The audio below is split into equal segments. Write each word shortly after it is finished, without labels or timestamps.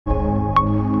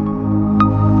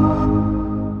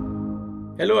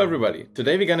Hello everybody!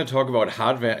 Today we're going to talk about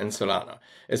hardware in Solana,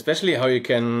 especially how you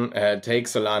can take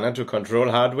Solana to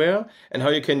control hardware and how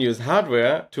you can use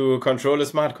hardware to control a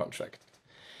smart contract.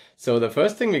 So the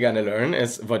first thing we're going to learn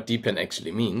is what DePin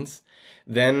actually means.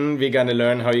 Then we're going to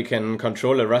learn how you can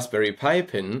control a Raspberry Pi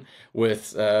pin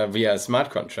with via a smart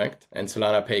contract and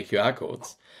Solana Pay QR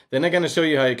codes. Then I'm going to show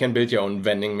you how you can build your own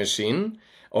vending machine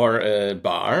or a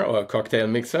bar or a cocktail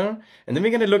mixer. And then we're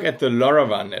going to look at the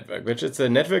Lauran network, which is a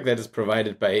network that is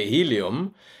provided by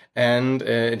Helium, and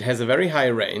it has a very high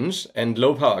range and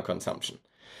low power consumption.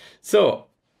 So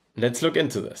let's look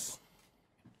into this.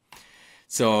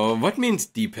 So what means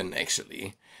DePin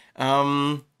actually?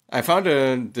 I found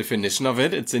a definition of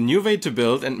it. It's a new way to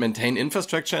build and maintain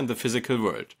infrastructure in the physical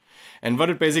world. And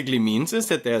what it basically means is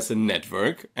that there's a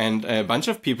network and a bunch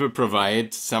of people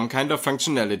provide some kind of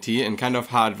functionality in kind of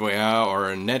hardware or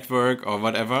a network or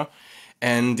whatever.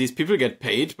 And these people get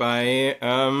paid by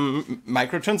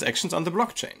microtransactions on the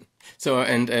blockchain. So,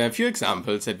 and a few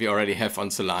examples that we already have on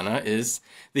Solana is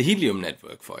the Helium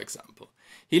network, for example.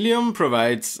 Helium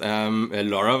provides a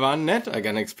LoRaWAN net, I'm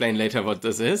going to explain later what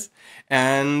this is,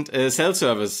 and a cell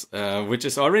service, which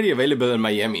is already available in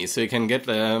Miami. So you can get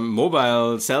a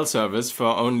mobile cell service for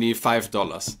only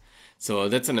 $5. So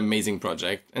that's an amazing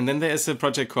project. And then there is a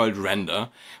project called Render,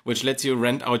 which lets you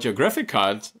rent out your graphic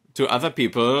card to other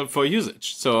people for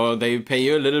usage. So they pay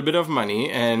you a little bit of money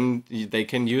and they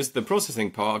can use the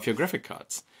processing power of your graphic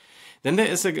cards. Then there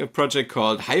is a project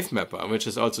called HiveMapper, which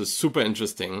is also super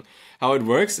interesting. How it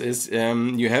works is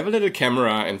you have a little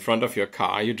camera in front of your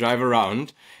car, you drive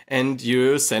around, and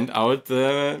you send out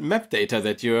the map data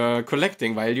that you're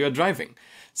collecting while you're driving.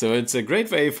 So it's a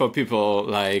great way for people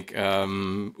like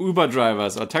Uber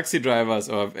drivers or taxi drivers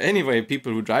or anyway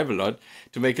people who drive a lot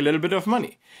to make a little bit of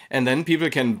money. And then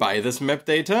people can buy this map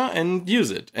data and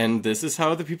use it. And this is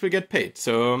how the people get paid.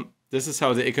 So this is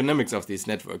how the economics of these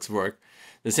networks work.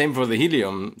 The same for the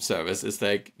Helium service. It's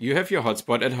like you have your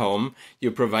hotspot at home,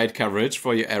 you provide coverage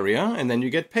for your area, and then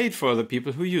you get paid for the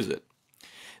people who use it.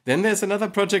 Then there's another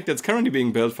project that's currently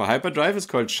being built for Hyperdrive. It's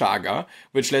called Shaga,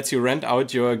 which lets you rent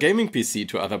out your gaming PC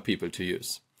to other people to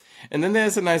use. And then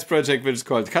there's a nice project which is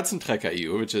called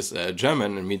Katzentracker.eu, which is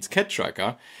German and means cat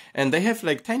tracker. And they have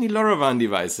like tiny LoRaWAN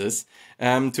devices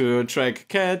to track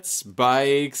cats,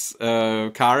 bikes,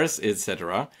 cars,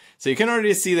 etc. So you can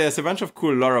already see there's a bunch of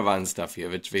cool LoRaWAN stuff here,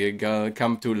 which we'll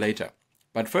come to later.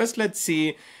 But first, let's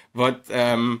see what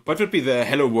would be the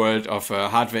hello world of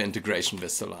hardware integration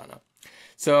with Solana.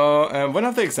 So one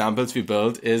of the examples we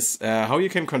built is how you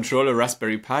can control a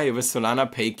Raspberry Pi with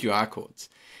Solana Pay QR codes.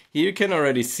 Here you can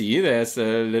already see there's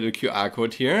a little QR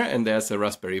code here, and there's a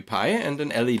Raspberry Pi and an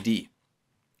LED.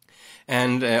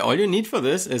 And all you need for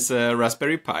this is a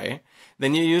Raspberry Pi.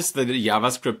 Then you use the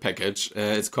JavaScript package,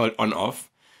 it's called on-off.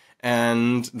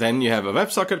 And then you have a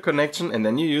WebSocket connection, and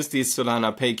then you use these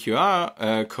Solana Pay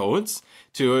QR codes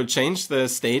to change the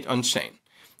state on chain.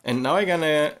 And now I'm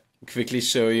gonna quickly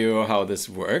show you how this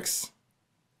works.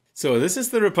 So this is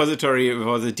the repository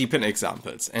for the DePin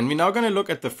examples. And we're now going to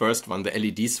look at the first one, the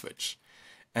LED switch.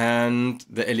 And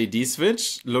the LED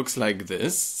switch looks like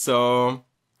this. So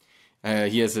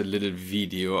here's a little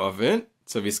video of it.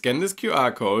 So we scan this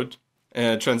QR code,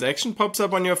 a transaction pops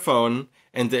up on your phone,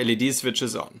 and the LED switch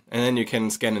is on. And then you can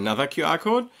scan another QR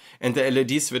code, and the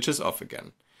LED switch is off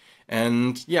again.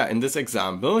 And yeah, in this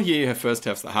example, here you first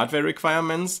have the hardware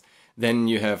requirements. Then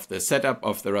you have the setup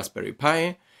of the Raspberry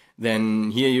Pi. Then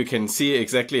here you can see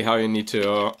exactly how you need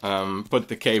to put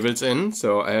the cables in.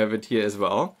 So I have it here as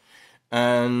well.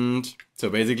 And so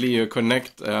basically you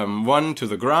connect one to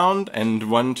the ground and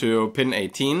one to pin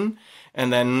 18.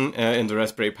 And then in the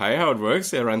Raspberry Pi, how it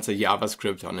works, it runs a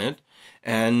JavaScript on it.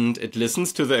 And it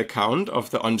listens to the account of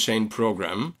the on-chain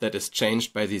program that is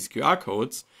changed by these QR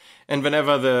codes. And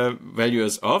whenever the value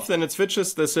is off, then it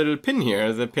switches this little pin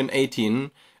here, the pin 18,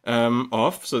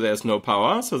 off, so there's no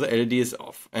power, so the LED is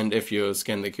off. And if you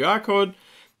scan the QR code,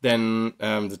 then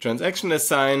the transaction is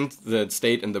signed, the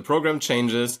state in the program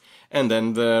changes, and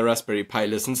then the Raspberry Pi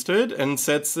listens to it and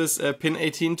sets this pin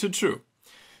 18 to true.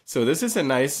 So this is a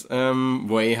nice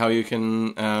way how you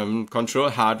can control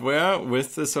hardware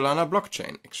with the Solana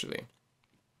blockchain, actually.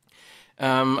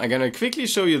 I'm going to quickly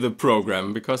show you the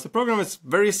program, because the program is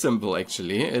very simple,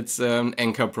 actually. It's an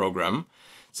Anchor program.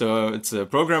 So it's a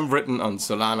program written on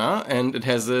Solana, and it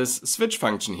has this switch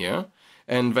function here.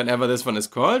 And whenever this one is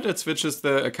called, it switches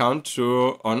the account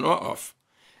to on or off.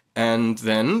 And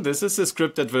then this is the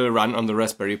script that will run on the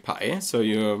Raspberry Pi. So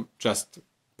you just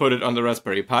put it on the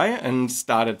Raspberry Pi and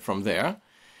start it from there.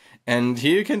 And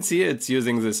here you can see it's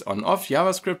using this on-off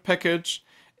JavaScript package.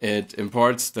 It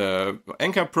imports the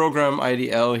Anchor program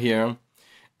IDL here.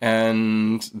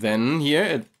 And then here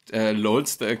it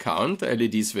loads the account, the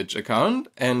LED switch account,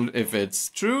 and if it's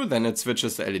true, then it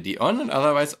switches the LED on and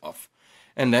otherwise off.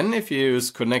 And then if you use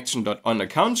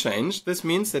connection.onAccountChange, this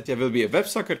means that there will be a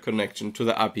WebSocket connection to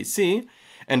the RPC,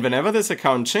 and whenever this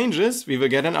account changes, we will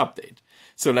get an update.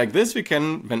 So like this, we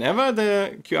can, whenever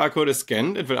the QR code is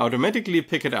scanned, it will automatically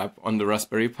pick it up on the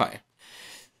Raspberry Pi.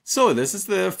 So this is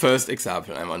the first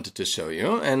example I wanted to show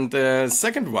you. And the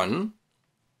second one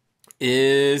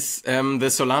is the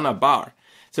Solana Bar.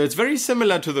 So it's very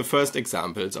similar to the first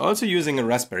example. It's also using a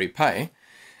Raspberry Pi.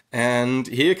 And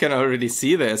here you can already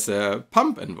see there's a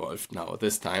pump involved now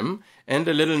this time and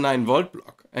a little 9-volt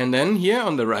block. And then here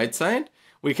on the right side,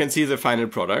 we can see the final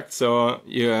product. So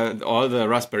all the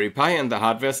Raspberry Pi and the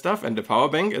hardware stuff and the power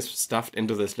bank is stuffed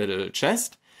into this little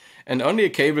chest. And only a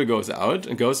cable goes out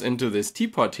and goes into this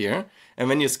teapot here. And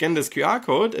when you scan this QR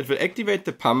code, it will activate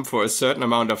the pump for a certain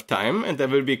amount of time. And there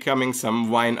will be coming some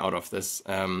wine out of this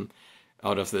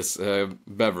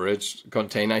beverage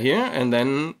container here. And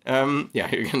then,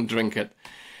 yeah, you can drink it.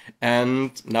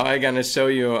 And now I'm going to show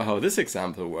you how this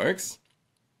example works.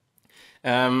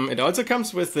 It also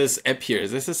comes with this app here.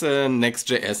 This is a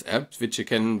Next.js app, which you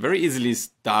can very easily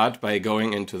start by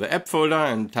going into the app folder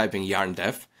and typing yarn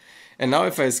dev. And now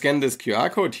if I scan this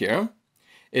QR code here,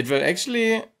 it will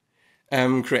actually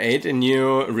create a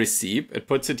new receipt. It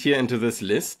puts it here into this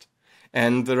list.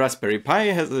 And the Raspberry Pi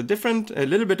has a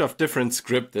little bit of different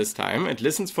script this time. It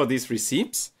listens for these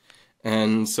receipts.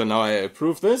 And so now I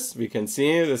approve this. We can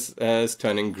see this is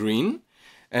turning green.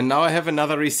 And now I have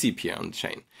another receipt here on the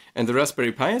chain. And the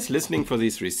Raspberry Pi is listening for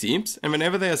these receipts. And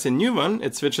whenever there's a new one,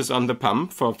 it switches on the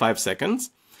pump for 5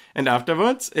 seconds. And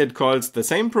afterwards, it calls the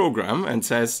same program and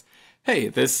says, hey,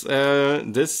 this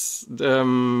order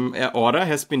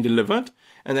has been delivered.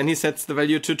 And then he sets the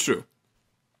value to true.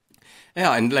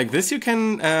 Yeah, and like this, you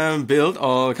can build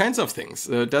all kinds of things.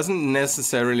 It doesn't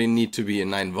necessarily need to be a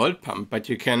 9-volt pump, but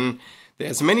you can.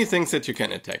 There's many things that you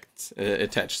can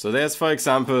attach. So there's, for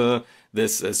example,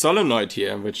 this solenoid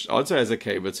here, which also has a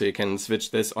cable, so you can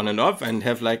switch this on and off and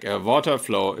have like a water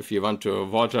flow if you want to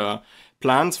water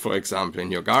plants, for example,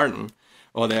 in your garden.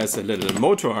 Or there's a little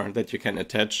motor that you can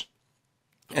attach.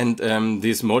 And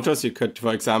these motors you could,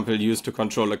 for example, use to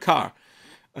control a car.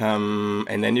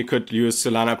 And then you could use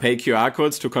Solana Pay QR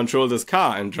codes to control this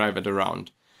car and drive it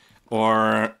around.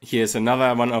 Or here's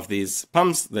another one of these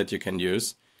pumps that you can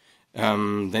use.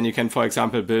 Then you can, for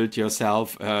example, build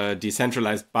yourself a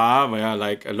decentralized bar where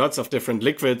like lots of different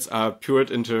liquids are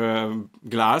poured into a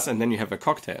glass and then you have a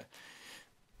cocktail.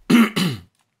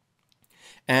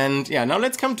 And yeah, now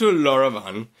let's come to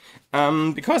Lauran.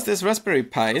 Because these Raspberry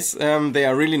Pis, they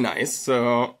are really nice.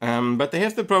 So, but they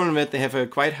have the problem that they have a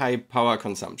quite high power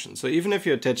consumption. So even if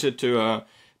you attach it to a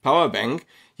power bank,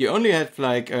 you only have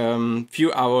like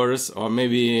few hours or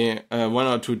maybe 1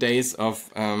 or 2 days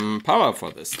of power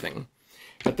for this thing.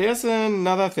 But there's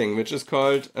another thing which is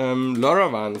called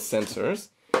Lovan sensors.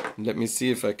 Let me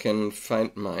see if I can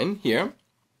find mine here.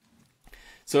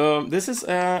 So this is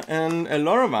a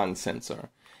Lovan sensor.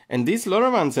 And these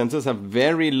Lovan sensors have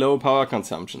very low power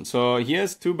consumption. So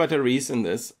here's 2 batteries in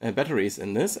this,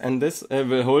 and this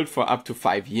will hold for up to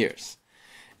 5 years.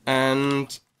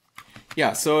 And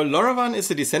yeah, so Lovan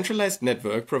is a decentralized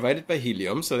network provided by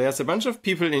Helium. So there's a bunch of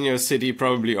people in your city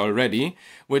probably already,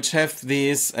 which have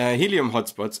these Helium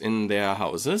hotspots in their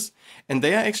houses. And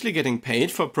they are actually getting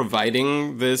paid for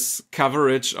providing this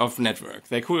coverage of network.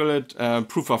 They call it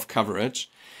proof of coverage.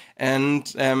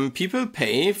 And people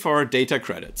pay for data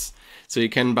credits. So you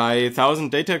can buy 1,000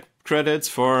 data credits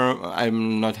for,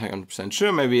 I'm not 100%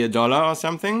 sure, maybe $1 or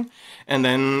something. And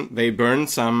then they burn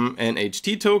some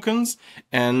NHT tokens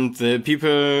and the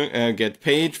people get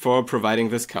paid for providing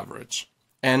this coverage.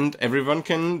 And everyone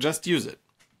can just use it.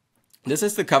 This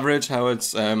is the coverage how it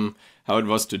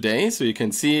was today. So you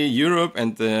can see Europe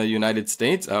and the United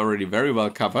States are already very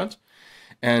well covered.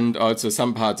 And also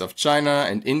some parts of China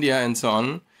and India and so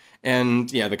on.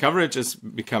 And yeah, the coverage is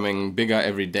becoming bigger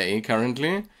every day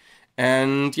currently.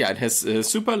 And yeah, it has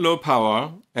super low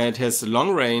power, it has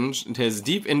long range, it has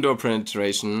deep indoor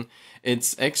penetration.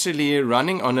 It's actually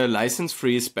running on a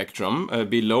license-free spectrum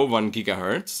below 1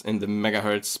 gigahertz in the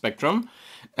megahertz spectrum.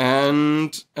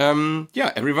 And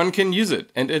yeah, everyone can use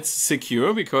it. And it's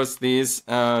secure because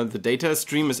the data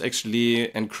stream is actually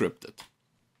encrypted.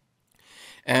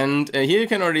 And here you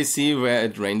can already see where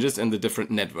it ranges in the different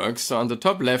networks. So on the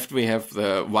top left, we have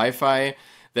the Wi-Fi.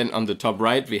 Then on the top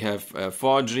right, we have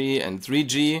 4G and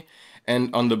 3G.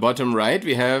 And on the bottom right,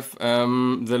 we have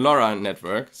the LoRa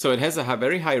network. So it has a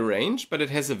very high range, but it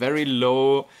has a very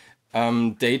low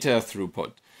data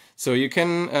throughput. So you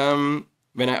can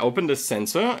when I open the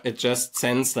sensor, it just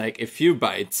sends like a few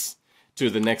bytes to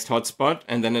the next hotspot,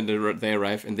 and then they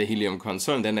arrive in the Helium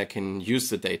console, and then I can use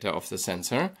the data of the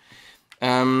sensor.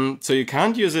 So you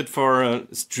can't use it for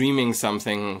streaming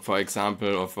something, for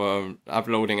example, or for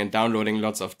uploading and downloading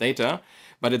lots of data,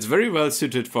 but it's very well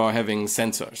suited for having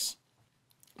sensors.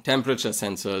 Temperature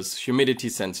sensors, humidity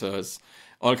sensors,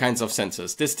 all kinds of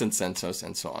sensors, distance sensors,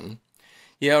 and so on.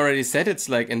 Here I already said it's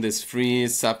like in this free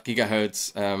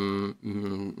sub-gigahertz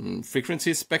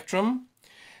frequency spectrum.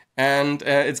 And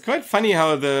it's quite funny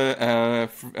how the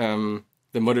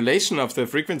modulation of the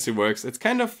frequency works. It's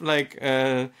kind of like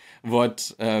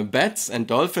what bats and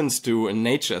dolphins do in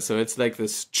nature. So it's like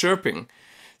this chirping.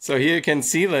 So here you can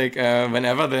see like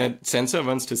whenever the sensor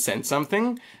wants to send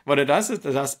something, what it does is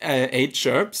it does 8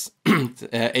 chirps,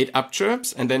 8 up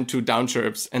chirps, and then 2 down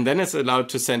chirps. And then it's allowed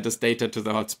to send this data to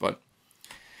the hotspot.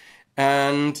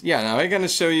 And yeah, now I'm going to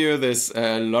show you this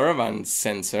Lovan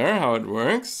sensor, how it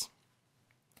works.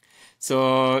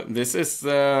 So this is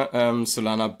the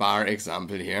Solana Bar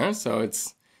example here. So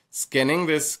it's scanning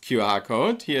this QR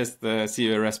code. Here's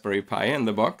the Raspberry Pi in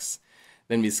the box.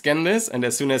 Then we scan this, and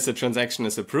as soon as the transaction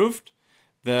is approved,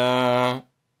 the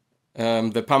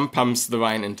pump pumps the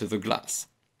wine into the glass.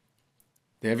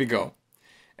 There we go.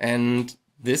 And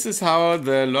this is how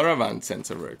the Lovan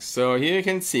sensor works. So here you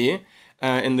can see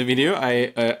in the video,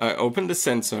 I open the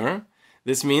sensor.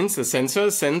 This means the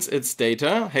sensor sends its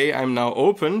data. Hey, I'm now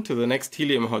open to the next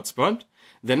Helium hotspot.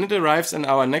 Then it arrives in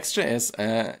our Next.js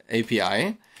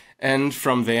API. And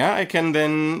from there, I can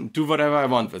then do whatever I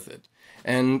want with it.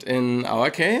 And in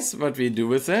our case, what we do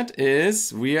with it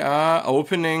is we are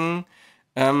opening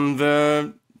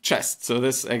the chest. So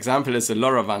this example is a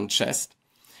Lovan chest.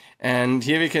 And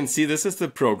here we can see this is the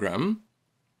program.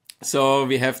 So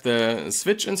we have the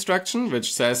switch instruction,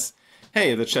 which says,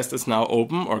 hey, the chest is now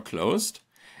open or closed.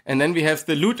 And then we have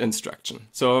the loot instruction.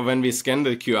 So when we scan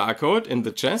the QR code in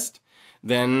the chest,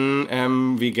 then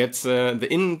we get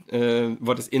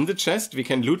what is in the chest. We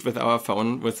can loot with our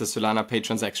phone with the Solana Pay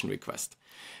transaction request.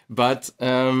 But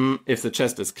if the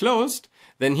chest is closed,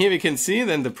 then here we can see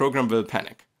then the program will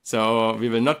panic. So we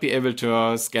will not be able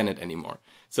to scan it anymore.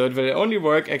 So it will only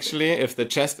work actually if the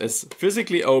chest is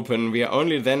physically open. We are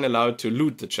only then allowed to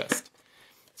loot the chest.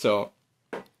 So,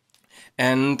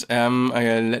 and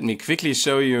let me quickly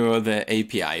show you the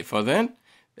API for that.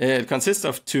 It consists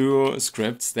of 2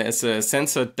 scripts. There's a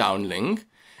sensor downlink,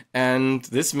 and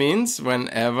this means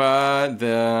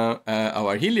whenever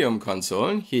our Helium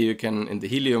console, here you can, in the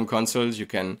Helium consoles, you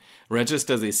can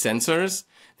register these sensors,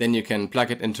 then you can plug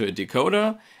it into a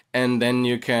decoder, and then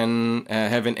you can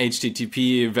have an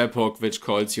HTTP webhook which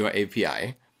calls your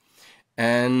API.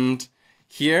 And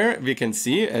here we can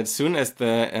see as soon as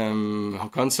the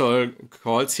console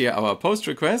calls here our post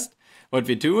request, what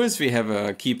we do is we have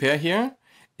a key pair here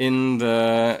in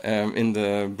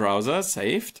the browser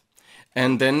saved,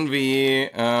 and then we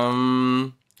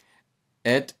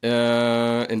add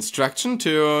instruction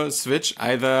to switch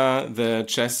either the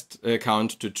chest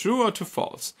count to true or to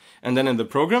false. And then in the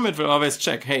program, it will always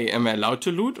check, hey, am I allowed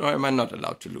to loot or am I not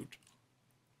allowed to loot?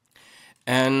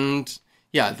 And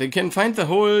yeah, they can find the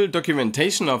whole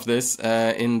documentation of this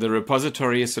in the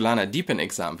repository Solana DePin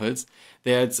examples.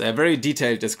 There it's very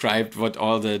detailed described what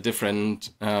all the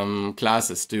different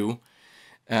classes do.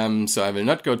 So I will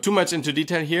not go too much into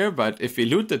detail here, but if we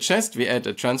loot the chest, we add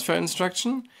a transfer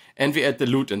instruction and we add the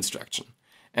loot instruction.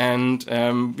 And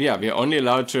yeah, we are only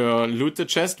allowed to loot the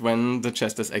chest when the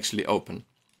chest is actually open.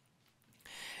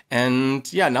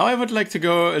 And yeah, now I would like to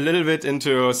go a little bit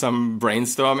into some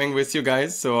brainstorming with you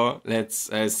guys. So let's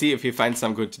see if we find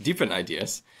some good DePin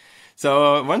ideas.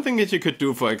 So one thing that you could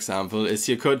do, for example, is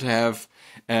you could have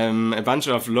a bunch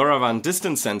of LoRaWAN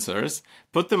distance sensors,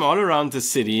 put them all around the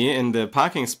city in the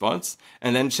parking spots,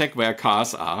 and then check where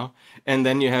cars are. And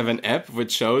then you have an app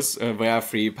which shows where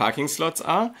free parking slots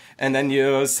are. And then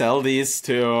you sell these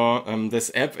to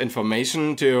this app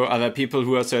information to other people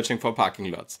who are searching for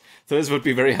parking lots. So this would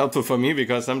be very helpful for me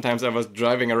because sometimes I was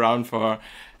driving around for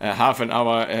half an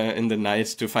hour in the night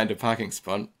to find a parking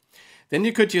spot. Then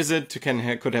you could use it to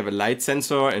could have a light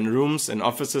sensor in rooms, in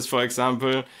offices, for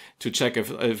example, to check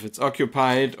if it's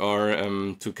occupied or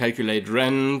to calculate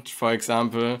rent, for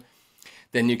example.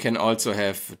 Then you can also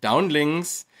have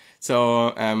downlinks.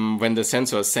 So when the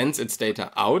sensor sends its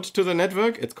data out to the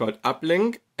network, it's called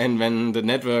uplink. And when the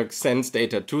network sends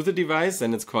data to the device,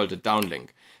 then it's called a downlink.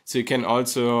 So you can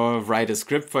also write a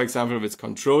script, for example, which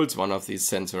controls one of these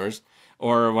sensors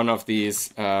or one of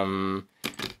these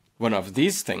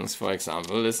things, for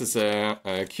example. This is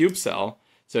a cube cell.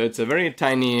 So it's a very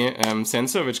tiny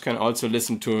sensor which can also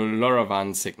listen to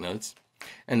LoRaWAN signals.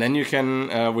 And then you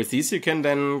can, with these, you can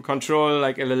then control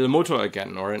like a little motor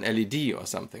again, or an LED or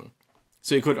something.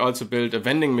 So you could also build a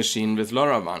vending machine with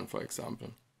Lauran, for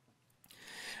example.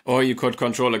 Or you could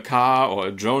control a car or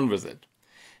a drone with it.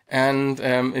 And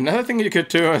another thing you could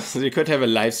do is you could have a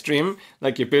live stream,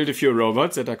 like you build a few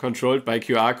robots that are controlled by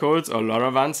QR codes or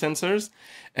Lovan sensors,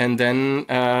 and then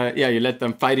you let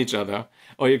them fight each other.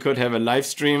 Or you could have a live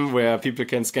stream where people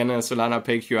can scan a Solana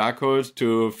Pay QR code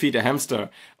to feed a hamster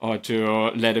or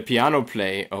to let a piano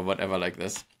play or whatever like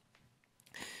this.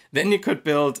 Then you could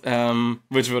build,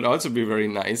 which would also be very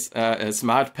nice, a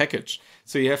smart package.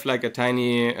 So you have like a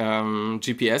tiny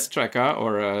GPS tracker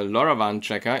or a LoRaWAN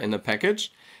tracker in a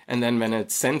package. And then when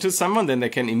it's sent to someone, then they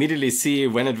can immediately see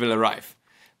when it will arrive.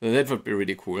 So that would be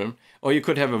really cool. Or you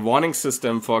could have a warning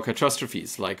system for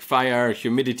catastrophes like fire,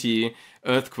 humidity,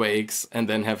 earthquakes, and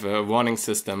then have a warning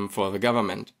system for the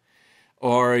government.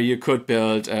 Or you could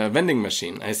build a vending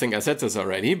machine. I think I said this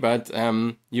already, but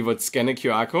you would scan a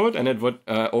QR code and it would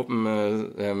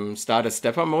start a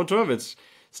stepper motor, which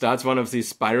starts one of these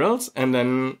spirals, and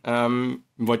then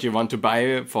what you want to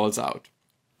buy falls out.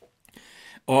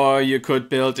 Or you could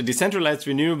build a decentralized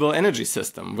renewable energy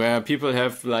system where people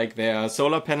have like their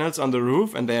solar panels on the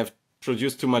roof and they have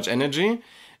produced too much energy,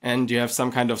 and you have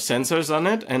some kind of sensors on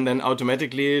it and then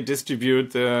automatically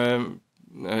distribute the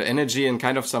energy in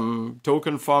kind of some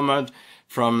token format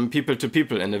from people to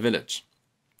people in the village.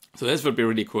 So this would be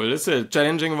really cool. It's a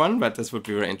challenging one, but this would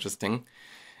be very interesting.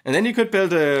 And then you could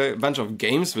build a bunch of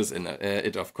games within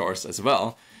it, of course, as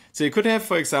well. So you could have,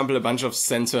 for example, a bunch of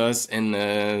sensors in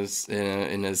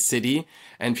a city,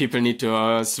 and people need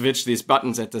to switch these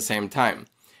buttons at the same time.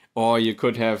 Or you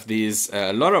could have these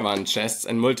Lauran chests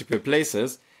in multiple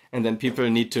places, and then people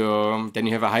need to, then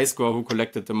you have a high score who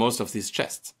collected the most of these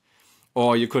chests.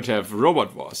 Or you could have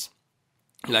robot wars.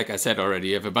 Like I said already,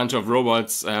 you have a bunch of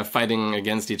robots fighting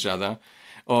against each other.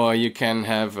 Or you can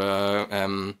have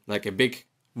like a big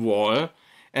wall,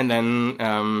 and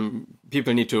then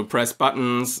people need to press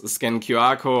buttons, scan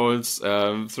QR codes,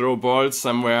 throw balls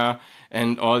somewhere,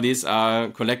 and all these are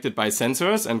collected by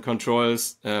sensors and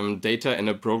controls data in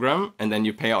a program, and then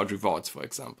you pay out rewards, for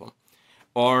example.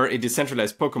 Or a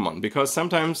decentralized Pokemon, because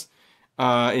sometimes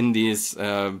in these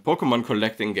Pokemon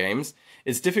collecting games,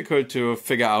 it's difficult to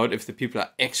figure out if the people are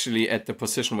actually at the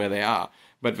position where they are.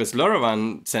 But with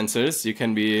Lauran sensors, you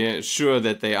can be sure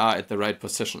that they are at the right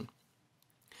position.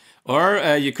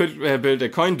 Or you could build a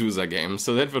coin doozer game.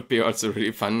 So that would be also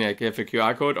really fun. Like you have a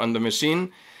QR code on the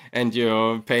machine and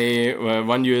you pay 1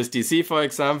 USDC, for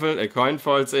example, a coin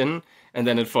falls in and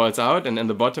then it falls out. And in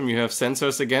the bottom you have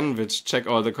sensors again, which check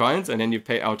all the coins, and then you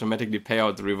automatically pay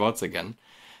out the rewards again.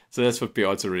 So this would be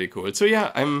also really cool. So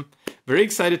yeah, I'm very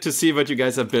excited to see what you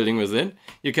guys are building with it.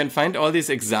 You can find all these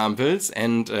examples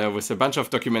and with a bunch of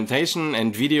documentation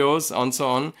and videos and so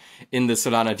on in the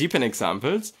Solana DePin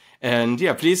examples. And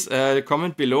yeah, please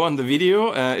comment below on the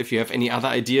video if you have any other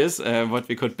ideas what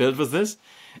we could build with this.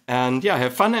 And yeah,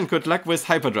 have fun and good luck with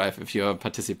Hyperdrive if you're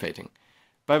participating.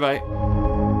 Bye bye.